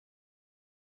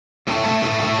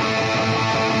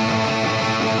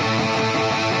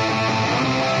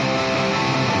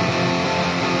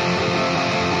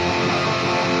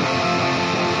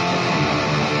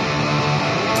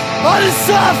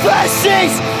surface,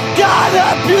 she's got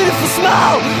a beautiful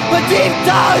smile, but deep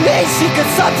down in she got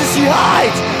something she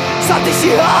hides. Something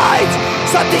she hides.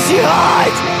 Something she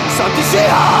hides. Something she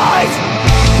hides.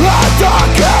 I'll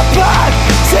talk about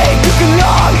she took a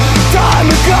long time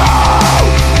ago.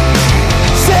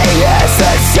 She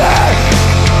isn't sure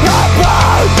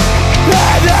about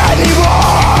it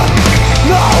anymore.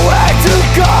 Nowhere to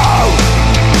go,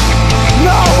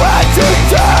 nowhere to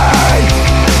turn.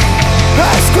 I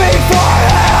scream for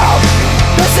help,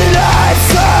 there's an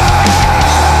answer.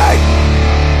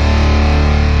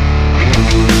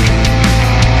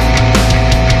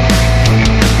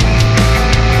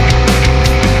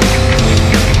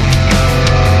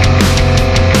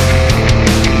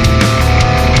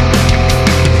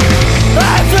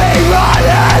 Everyone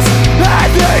has had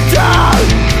their down,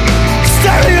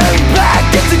 staring back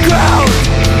at the ground,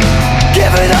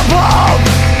 giving up hope.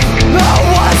 No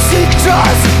one she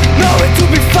trusts, nowhere to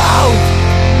be found.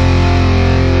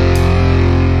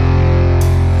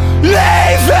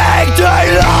 Living the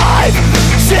life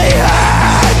she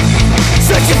had,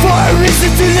 searching for a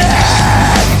reason to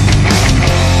live.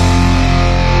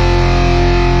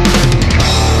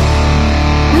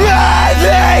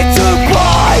 Ready to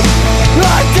point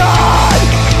a gun,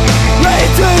 ready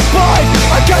to point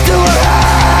a gun to her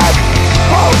head.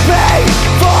 Hoping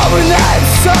for an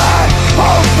answer,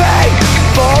 hoping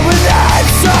for an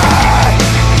answer.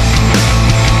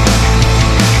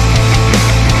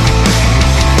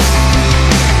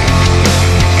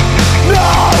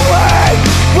 Knowing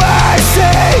where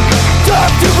she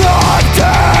took the wrong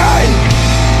turn.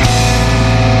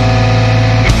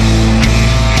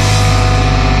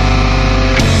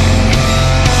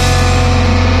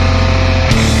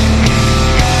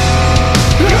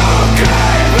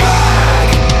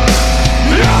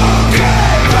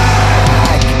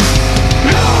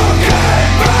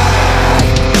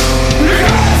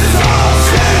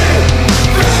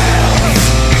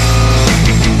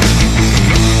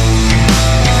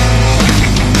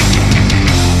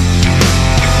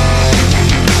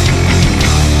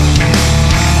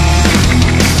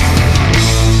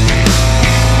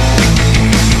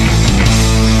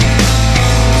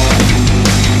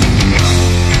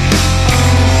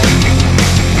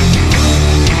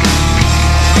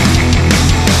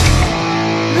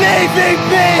 Leaving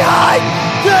behind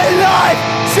the life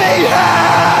she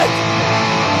had,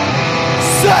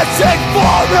 searching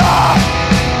for a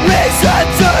reason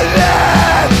to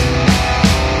live.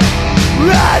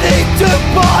 Ready to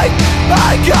point a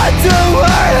gun to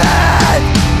her head.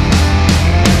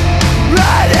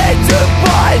 Ready to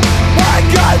point a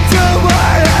gun to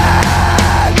her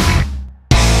head.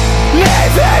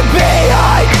 Leaving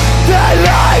behind the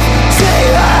life she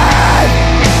had,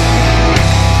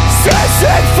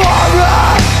 searching for a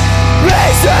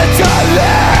reason to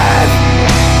live.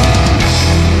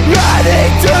 Ready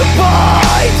to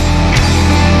point,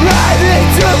 ready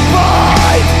to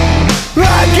point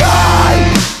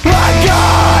a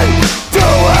gun to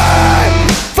her.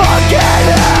 Forget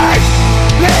it,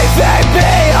 leaving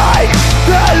behind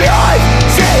the life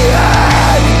she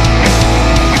had,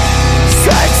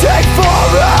 searching for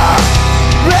a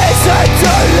reason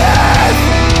to live.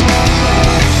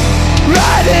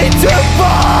 Ready to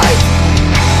fight,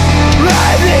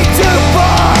 ready to